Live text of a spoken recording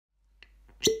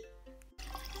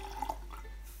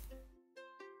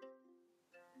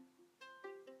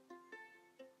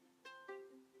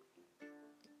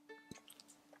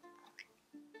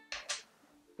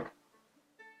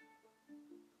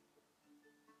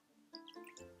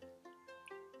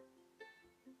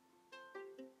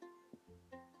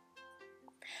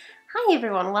Hi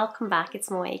everyone, welcome back. It's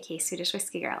Moa, aka Swedish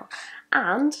Whiskey Girl,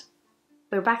 and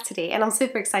we're back today and I'm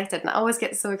super excited, and I always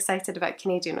get so excited about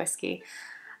Canadian whiskey,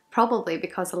 probably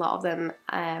because a lot of them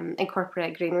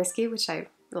incorporate green whiskey, which I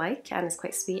like and is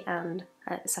quite sweet and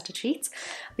such a treat.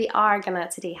 We are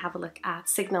gonna today have a look at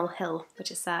Signal Hill,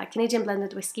 which is a Canadian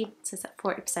blended whiskey, so it's at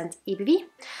 40% ABV.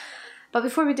 But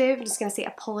before we do, I'm just going to say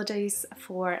apologies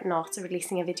for not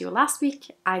releasing a video last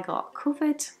week. I got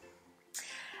COVID,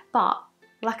 but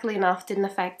luckily enough didn't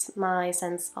affect my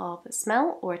sense of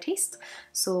smell or taste.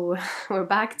 So we're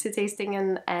back to tasting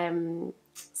and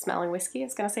smelling whiskey, I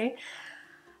was going to say,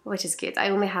 which is good. I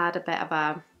only had a bit of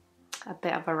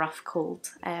a rough cold,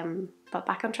 but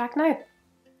back on track now.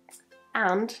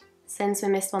 And since we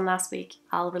missed one last week,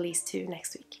 I'll release 2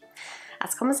 next week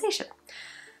as compensation.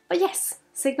 But yes,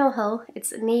 Signal Hill,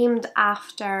 it's named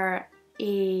after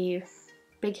a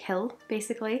big hill,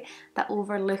 basically, that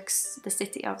overlooks the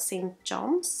city of St.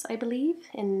 John's, I believe,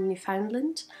 in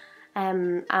Newfoundland.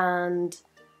 And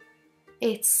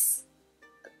it's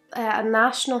a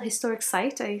National Historic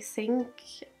Site, I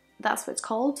think that's what it's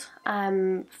called.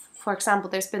 For example,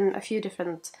 there's been a few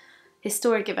different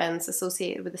historic events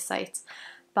associated with the site.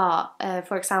 But,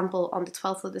 for example, on the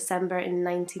 12th of December in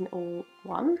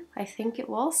 1901, I think it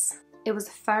was the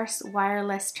first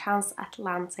wireless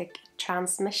transatlantic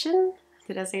transmission,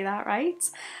 did I say that right?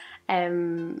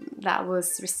 That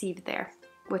was received there,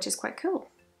 which is quite cool,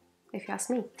 if you ask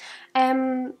me.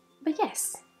 But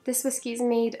yes, this whiskey is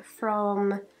made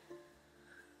from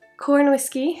corn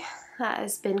whiskey that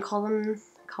has been column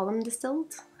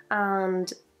distilled,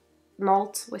 and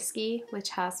malt whiskey,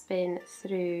 which has been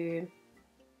through,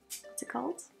 what's it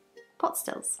called? Pot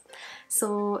stills.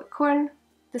 So corn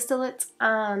distillate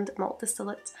and malt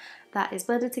distillate that is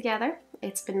blended together.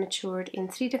 It's been matured in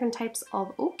 3 different types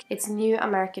of oak. It's New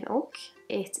American oak,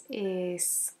 it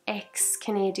is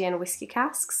ex-Canadian whiskey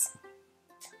casks,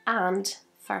 and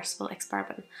first full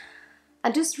ex-bourbon.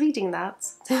 And just reading that,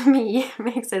 to me,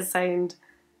 makes it sound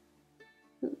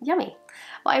yummy.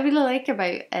 What I really like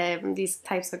about these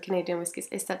types of Canadian whiskies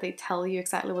is that they tell you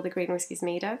exactly what the grain whiskey is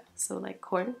made of, so like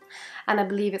corn. And I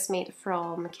believe it's made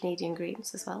from Canadian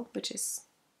grains as well, which is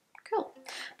cool.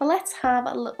 But let's have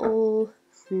a little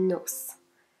nose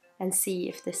and see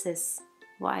if this is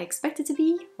what I expect it to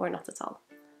be or not at all.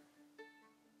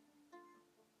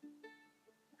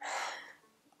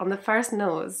 On the first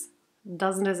nose,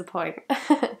 doesn't disappoint.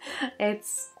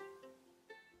 It's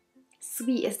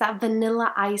sweet. It's that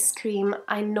vanilla ice cream.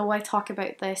 I know I talk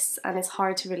about this and it's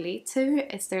hard to relate to.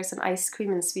 There's an ice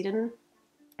cream in Sweden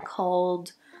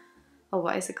called, oh,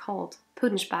 what is it called?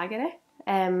 Punschbagare.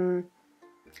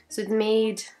 So it's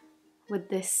made with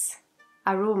this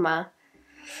aroma,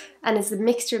 and it's a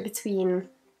mixture between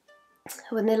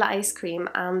vanilla ice cream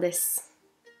and this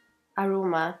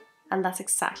aroma, and that's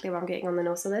exactly what I'm getting on the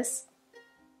nose of this.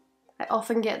 I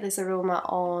often get this aroma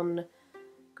on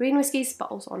green whiskies, but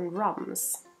also on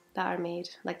rums that are made,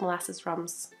 like molasses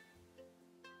rums.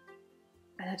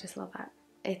 And I just love that.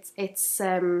 It's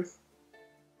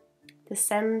the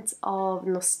scent of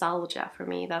nostalgia for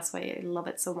me. That's why I love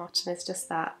it so much, and it's just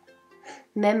that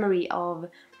memory of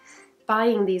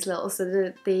buying these little, so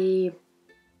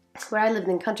where I lived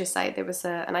in countryside, there was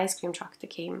an ice cream truck that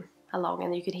came along,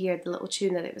 and you could hear the little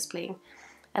tune that it was playing,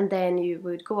 and then you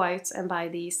would go out and buy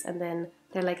these, and then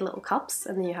they're like little cups,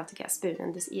 and then you have to get a spoon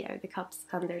and just eat out of the cups,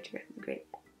 and they're great.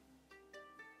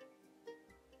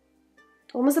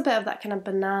 Almost a bit of that kind of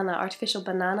banana, artificial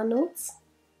banana notes.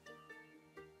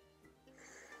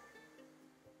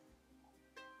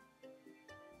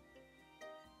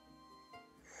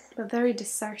 But very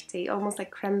desserty, almost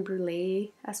like creme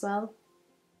brulee as well.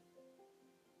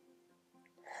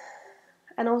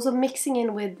 And also mixing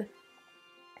in with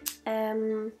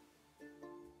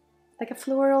like a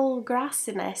floral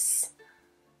grassiness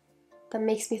that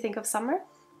makes me think of summer.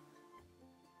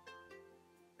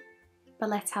 But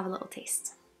let's have a little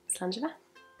taste. Sláinte.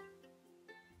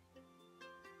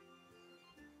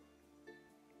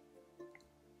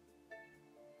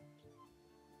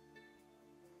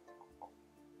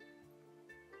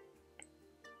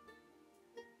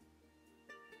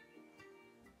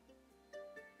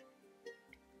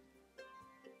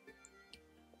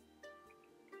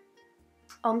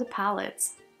 On the palate,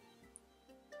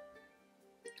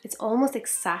 it's almost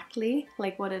exactly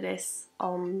like what it is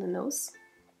on the nose.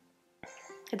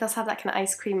 It does have that kind of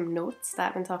ice cream notes that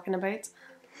I've been talking about,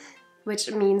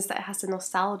 which means that it has the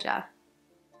nostalgia.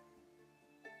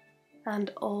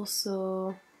 And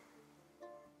also,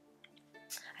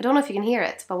 I don't know if you can hear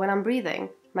it, but when I'm breathing,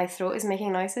 my throat is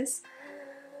making noises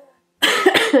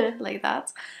like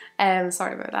that.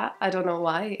 Sorry about that. I don't know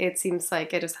why. It seems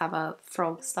like I just have a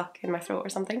frog stuck in my throat or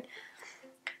something.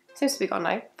 Seems to be gone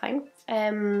now.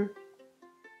 Fine.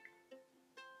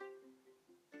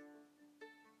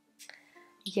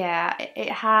 Yeah, it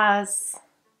has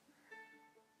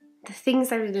the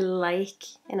things I really like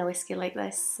in a whiskey like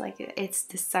this. Like, it's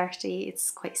desserty, it's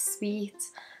quite sweet,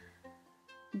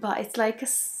 but it's like a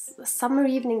summer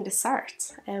evening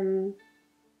dessert.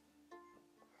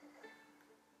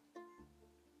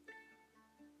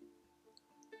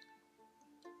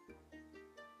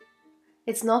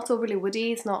 It's not overly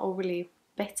woody, it's not overly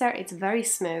bitter, it's very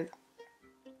smooth.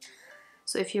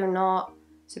 So if you're not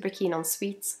super keen on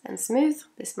sweet and smooth,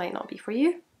 this might not be for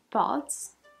you, but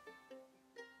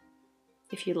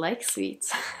if you like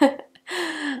sweets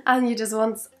and you just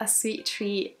want a sweet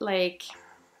treat, like,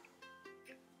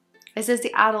 this is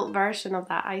the adult version of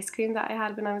that ice cream that I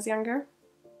had when I was younger.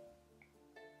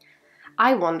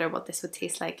 I wonder what this would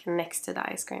taste like next to the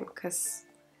ice cream, because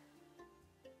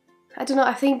I don't know,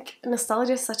 I think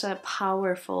nostalgia is such a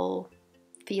powerful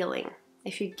feeling.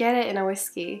 If you get it in a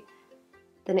whiskey,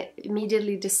 then it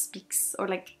immediately just speaks or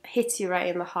like hits you right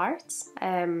in the heart,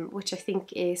 which I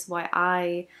think is why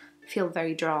I feel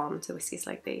very drawn to whiskies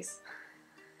like these.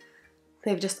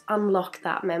 They've just unlocked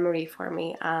that memory for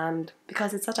me, and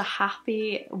because it's such a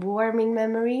happy, warming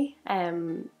memory,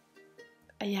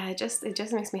 yeah, it just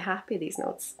makes me happy, these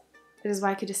notes. This is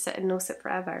why I could just sit and nose it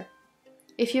forever.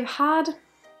 If you've had,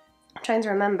 I'm trying to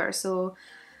remember, so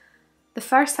the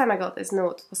first time I got this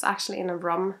note was actually in a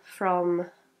rum from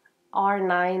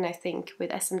R9, I think, with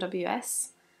SMWS,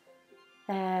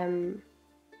 and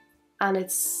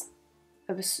it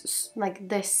was like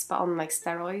this but on like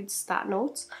steroids, that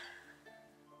note.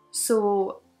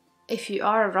 So if you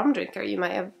are a rum drinker, you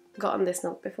might have gotten this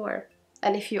note before,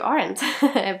 and if you aren't,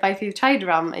 but if you've tried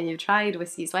rum and you've tried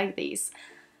whiskies like these,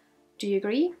 do you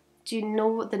agree? Do you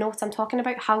know the notes I'm talking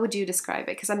about? How would you describe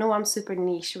it? Because I know I'm super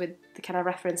niche with the kind of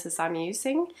references I'm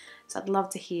using, so I'd love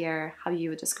to hear how you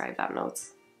would describe that note.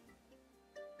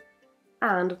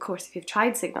 And of course, if you've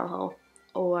tried Signal Hill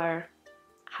or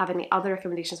have any other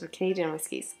recommendations for Canadian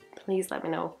whiskies, please let me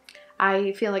know.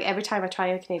 I feel like every time I try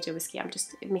a Canadian whiskey,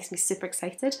 it makes me super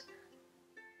excited.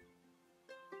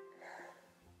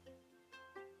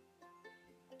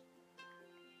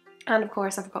 And of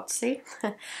course, I forgot to say,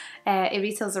 it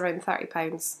retails around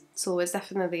 £30, so it's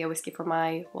definitely a whiskey for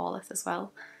my wallet as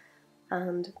well.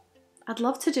 And I'd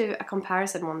love to do a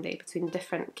comparison one day between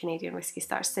different Canadian whiskies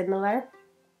that are similar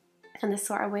in this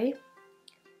sort of way.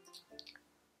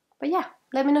 But yeah,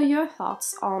 let me know your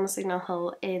thoughts on Signal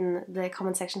Hill in the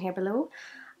comment section here below.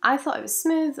 I thought it was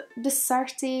smooth,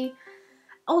 desserty,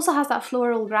 also has that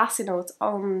floral grassy note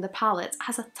on the palate,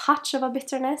 has a touch of a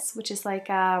bitterness, which is like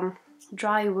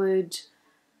dry wood,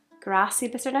 grassy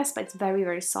bitterness, but it's very,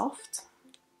 very soft.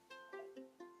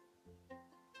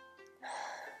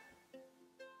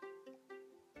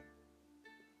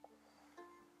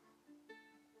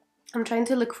 I'm trying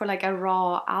to look for like a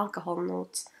raw alcohol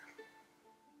note,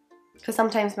 because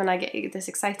sometimes when I get this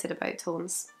excited about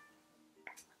tones,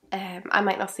 I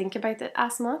might not think about it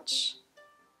as much,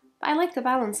 but I like the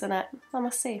balance in it, I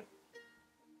must say.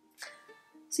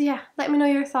 So yeah, let me know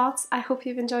your thoughts. I hope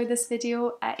you've enjoyed this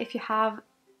video. If you have,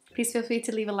 please feel free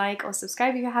to leave a like or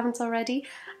subscribe if you haven't already,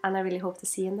 and I really hope to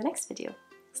see you in the next video.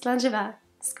 Sláinte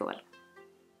Skål!